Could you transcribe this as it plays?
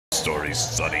stories,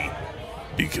 sonny.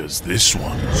 Because this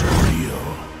one's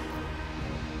real.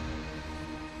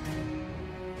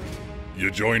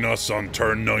 You join us on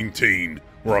turn 19,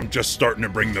 where I'm just starting to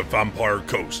bring the Vampire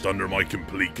Coast under my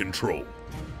complete control.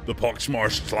 The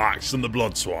pox-marsh Tlax and the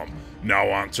Blood Swamp now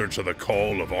answer to the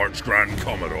call of Arch-Grand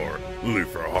Commodore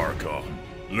Luthor Harkon.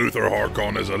 Luthor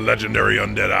Harkon is a legendary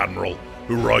undead admiral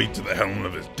who rides to the helm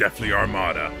of his deathly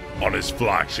armada on his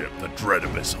flagship, the Dread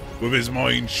Abyssal. With his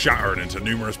mind shattered into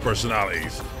numerous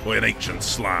personalities by an ancient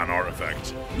Slan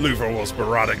artifact, Luthor will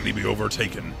sporadically be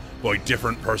overtaken by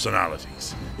different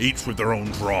personalities, each with their own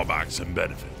drawbacks and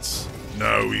benefits.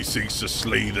 Now he seeks to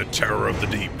slay the terror of the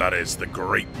deep, that is, the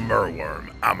great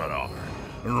merworm, Armada,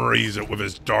 and raise it with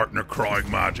his dark necrotic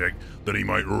magic that he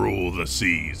might rule the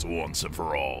seas once and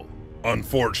for all.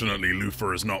 Unfortunately,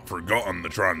 Luthor has not forgotten the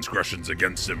transgressions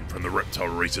against him from the reptile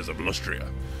races of Lustria,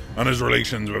 and his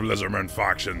relations with lizardmen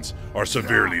factions are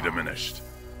severely diminished.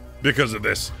 Because of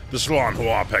this, the Slan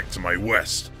Huapek to my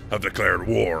west have declared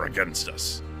war against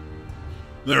us.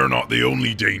 They're not the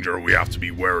only danger we have to be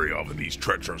wary of in these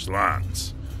treacherous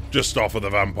lands. Just off of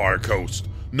the Vampire Coast,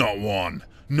 not one,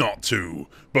 not two,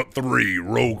 but 3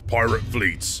 rogue pirate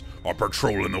fleets are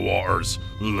patrolling the waters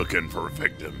looking for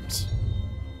victims.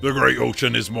 The Great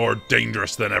Ocean is more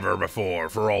dangerous than ever before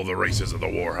for all the races of the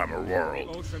Warhammer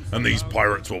world, and these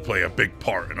pirates will play a big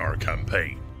part in our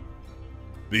campaign.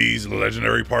 These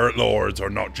legendary pirate lords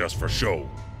are not just for show.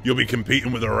 You'll be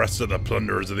competing with the rest of the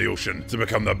plunders of the ocean to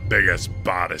become the biggest,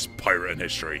 baddest pirate in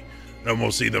history, and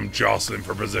we'll see them jostling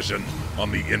for position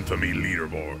on the infamy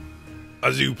leaderboard.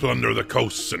 As you plunder the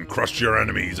coasts and crush your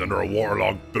enemies under a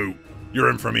waterlogged boot, your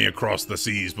infamy across the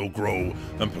seas will grow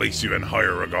and place you in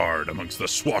higher regard amongst the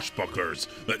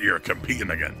swashbucklers that you're competing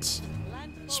against.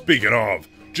 Speaking of,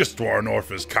 just to our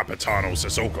north is Capitano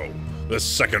Sissoko, the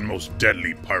second most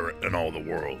deadly pirate in all the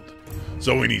world.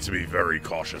 So we need to be very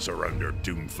cautious around their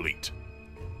doomed fleet.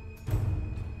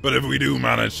 But if we do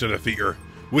manage to defeat her,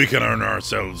 we can earn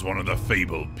ourselves one of the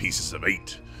fabled pieces of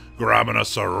 8, grabbing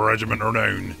us a regiment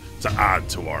renowned to add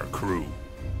to our crew.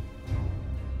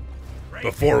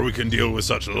 Before we can deal with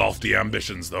such lofty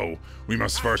ambitions though, we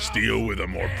must first deal with a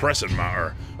more pressing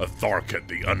matter of Tharket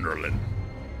the Underling.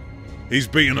 He's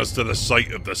beaten us to the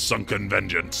site of the sunken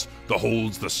vengeance that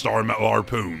holds the star metal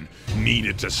harpoon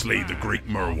needed to slay the great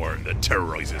merworm that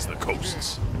terrorizes the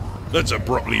coasts. Let's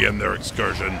abruptly end their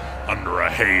excursion under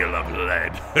a hail of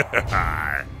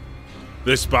lead.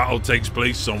 This battle takes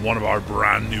place on one of our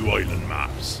brand new island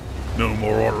maps. No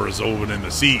more orders open in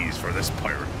the seas for this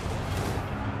pirate.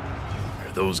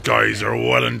 Those guys are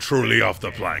well and truly off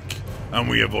the plank, and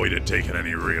we avoided taking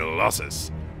any real losses.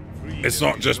 It's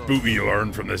not just booty you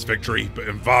earn from this victory, but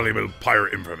invaluable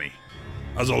pirate infamy.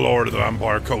 As a lord of the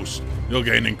Vampire Coast, you'll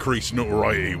gain increased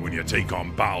notoriety when you take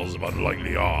on battles of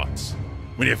unlikely odds,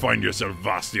 when you find yourself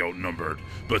vastly outnumbered,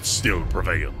 but still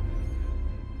prevail.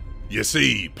 You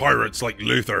see, pirates like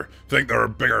Luthor think there are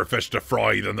bigger fish to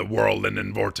fry than the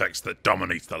whirl-ending vortex that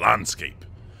dominates the landscape.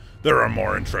 They're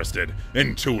more interested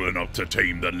in tooling up to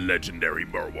tame the legendary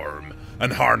merworm,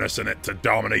 and harnessing it to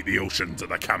dominate the oceans of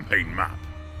the campaign map.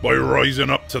 By rising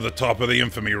up to the top of the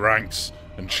infamy ranks,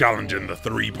 and challenging the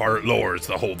 3 pirate lords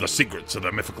that hold the secrets of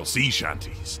the mythical sea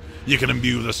shanties, you can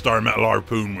imbue the star metal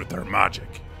harpoon with their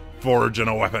magic, forging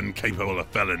a weapon capable of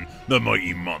felling the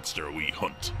mighty monster we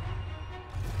hunt.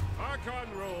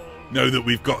 Now that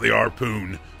we've got the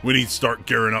harpoon, we need to start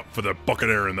gearing up for the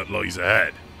buccaneering that lies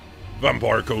ahead.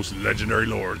 Vampire Coast legendary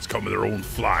lords come with their own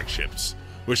flagships,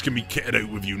 which can be kitted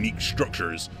out with unique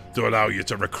structures to allow you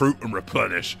to recruit and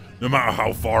replenish no matter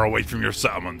how far away from your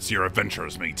settlements your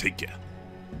adventures may take you.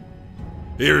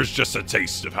 Here's just a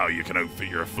taste of how you can outfit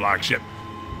your flagship.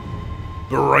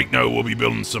 But right now we'll be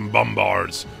building some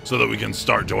bombards so that we can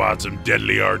start to add some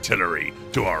deadly artillery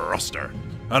to our roster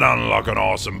and unlock an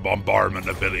awesome bombardment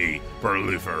ability for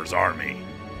Luthor's army.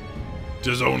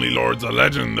 'Tis only Lords of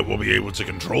Legend that will be able to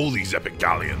control these epic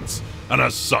galleons, and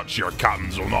as such your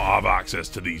captains will not have access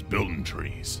to these building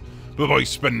trees. But by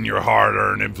spending your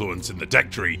hard-earned influence in the deck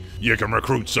tree, you can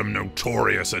recruit some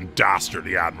notorious and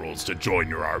dastardly admirals to join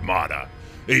your armada,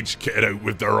 each kitted out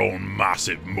with their own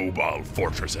massive mobile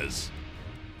fortresses.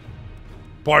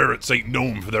 Pirates ain't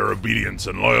known for their obedience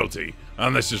and loyalty,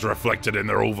 and this is reflected in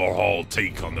their overhauled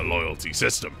take on the loyalty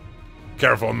system.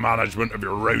 Careful management of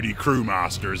your rowdy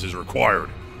crewmasters is required,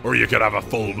 or you could have a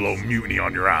full-blown mutiny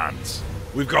on your hands.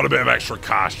 We've got a bit of extra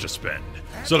cash to spend,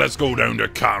 so let's go down to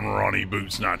Captain Ronnie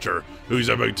Bootsnatcher, who's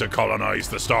about to colonize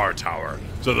the Star Tower,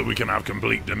 so that we can have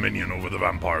complete dominion over the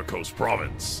Vampire Coast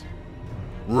province.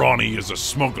 Ronnie is a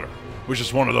smuggler, which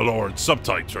is one of the Lord's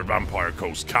subtypes for Vampire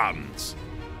Coast captains.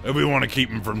 If we want to keep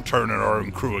him from turning our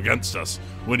own crew against us,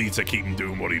 we need to keep him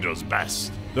doing what he does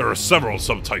best. There are several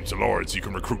subtypes of lords you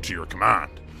can recruit to your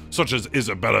command, such as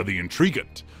Isabella the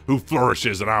Intriguant, who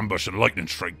flourishes in ambush and lightning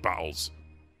strike battles.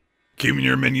 Keeping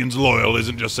your minions loyal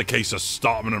isn't just a case of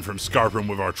stopping them from scarping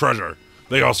with our treasure.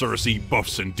 They also receive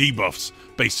buffs and debuffs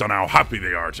based on how happy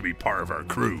they are to be part of our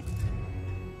crew.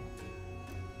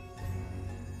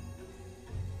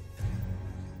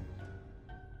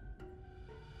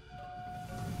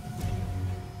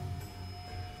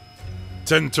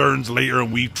 Ten turns later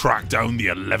and we've tracked down the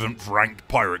 11th ranked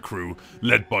pirate crew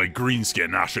led by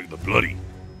Greenskin Ashok the Bloody.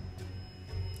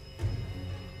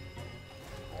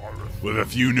 With a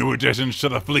few new additions to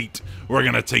the fleet, we're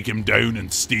gonna take him down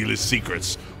and steal his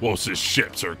secrets whilst his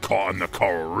ships are caught in the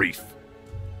coral reef.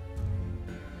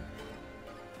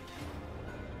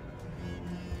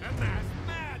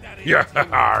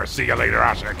 Yeah, see you later,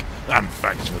 Ashok, and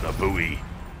thanks for the buoy.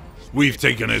 We've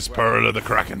taken his Pearl of the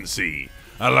Kraken Sea,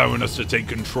 allowing us to take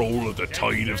control of the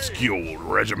Tide of Skjold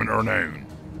Regiment Renown.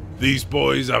 These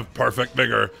boys have perfect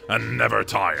vigor and never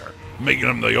tire, making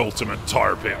them the ultimate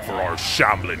tar pit for our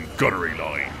shambling gunnery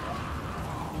line.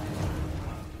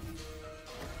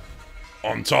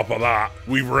 On top of that,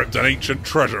 we've ripped an ancient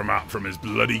treasure map from his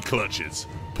bloody clutches,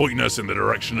 pointing us in the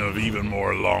direction of even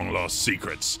more long-lost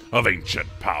secrets of ancient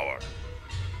power.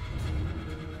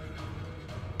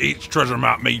 Each treasure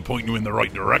map may point you in the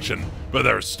right direction, but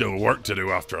there's still work to do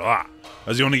after that,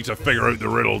 as you'll need to figure out the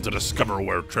riddle to discover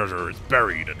where treasure is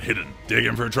buried and hidden.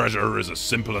 Digging for treasure is as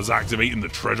simple as activating the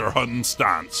treasure hunting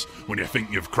stance when you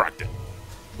think you've cracked it.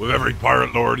 With every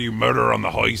pirate lord you murder on the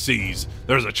high seas,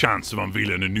 there's a chance of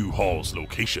unveiling a new haul's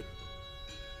location.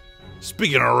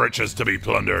 Speaking of riches to be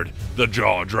plundered, the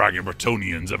jaw-dragging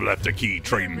Bretonnians have left a key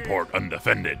trading port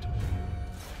undefended.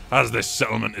 As this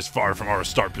settlement is far from our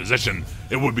start position,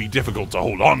 it would be difficult to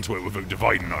hold on to it without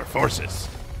dividing our forces.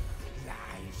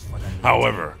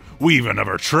 However, we've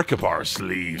another trick up our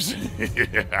sleeves.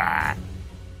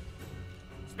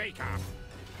 Speak up.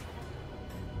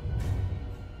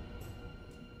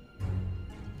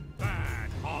 Bad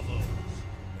hovels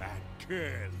that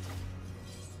kill.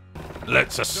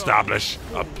 Let's establish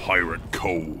a pirate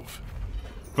cove.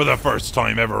 For the first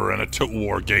time ever in a Total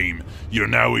War game, you're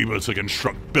now able to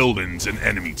construct buildings in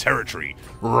enemy territory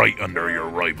right under your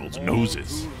rivals'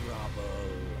 noses.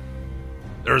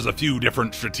 There's a few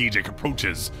different strategic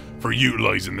approaches for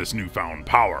utilizing this newfound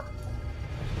power.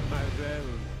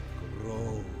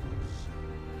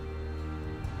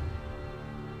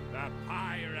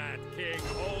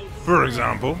 For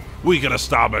example, we could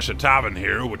establish a tavern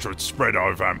here which would spread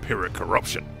our vampiric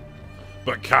corruption.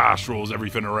 But cash rules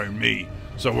everything around me,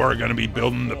 so we're going to be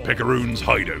building the Picaroon's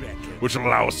hideout, which will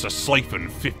allow us to siphon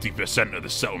 50% of the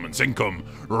settlement's income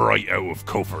right out of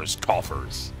Kofar's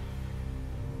coffers.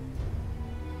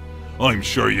 I'm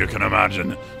sure you can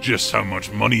imagine just how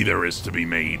much money there is to be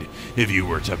made if you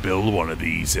were to build one of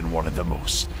these in one of the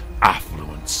most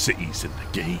affluent cities in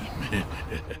the game.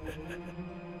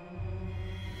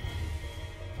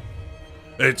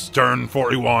 It's turn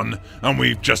 41, and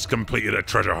we've just completed a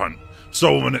treasure hunt,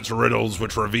 solving its riddles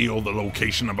which reveal the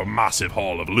location of a massive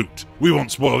haul of loot. We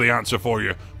won't spoil the answer for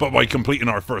you, but by completing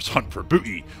our first hunt for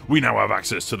booty, we now have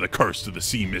access to the Curse of the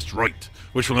Sea Mist Rite,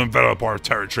 which will envelop our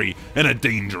territory in a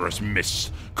dangerous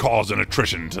mist, causing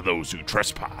attrition to those who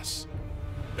trespass.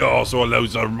 It also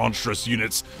allows our monstrous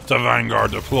units to vanguard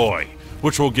deploy,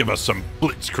 which will give us some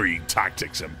blitzkrieg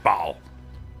tactics in battle.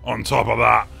 On top of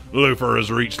that, Luthor has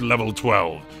reached level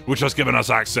 12, which has given us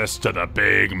access to the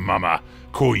Big Mama,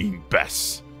 Queen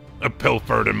Bess. A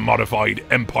pilfered and modified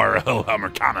Empire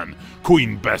Hellhammer cannon,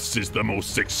 Queen Bess is the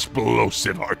most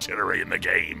explosive artillery in the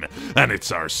game, and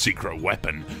it's our secret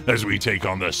weapon as we take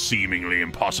on the seemingly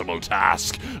impossible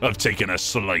task of taking a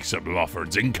slice of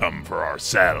Lothard's income for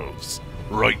ourselves.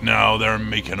 Right now, they're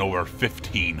making over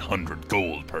 1,500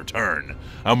 gold per turn,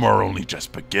 and we're only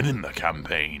just beginning the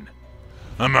campaign.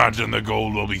 Imagine the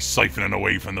gold we'll be siphoning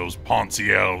away from those Ponzi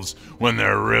elves when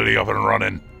they're really up and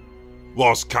running.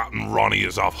 Whilst Captain Ronnie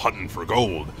is off hunting for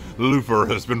gold, Luthor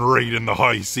has been raiding the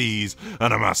high seas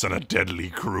and amassing a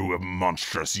deadly crew of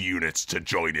monstrous units to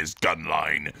join his gun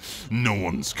line. No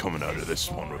one's coming out of this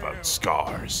one without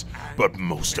scars, but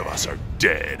most of us are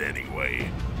dead anyway.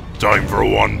 Time for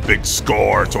one big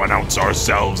score to announce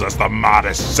ourselves as the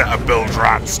maddest set of bilge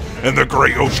rats in the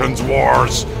Great Ocean's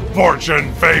Wars.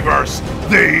 Fortune favors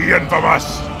the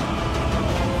infamous!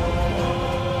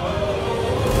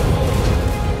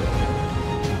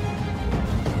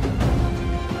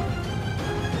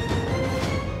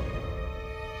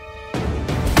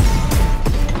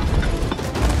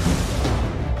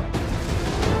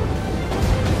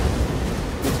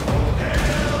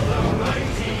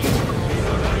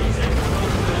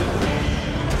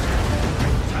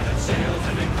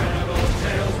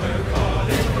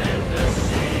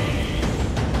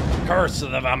 Curse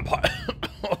of the Vampire...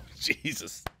 Oh,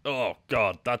 Jesus. Oh,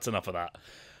 God. That's enough of that.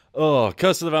 Oh,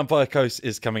 Curse of the Vampire Coast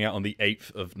is coming out on the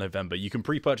 8th of November. You can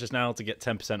pre-purchase now to get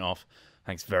 10% off.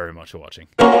 Thanks very much for watching.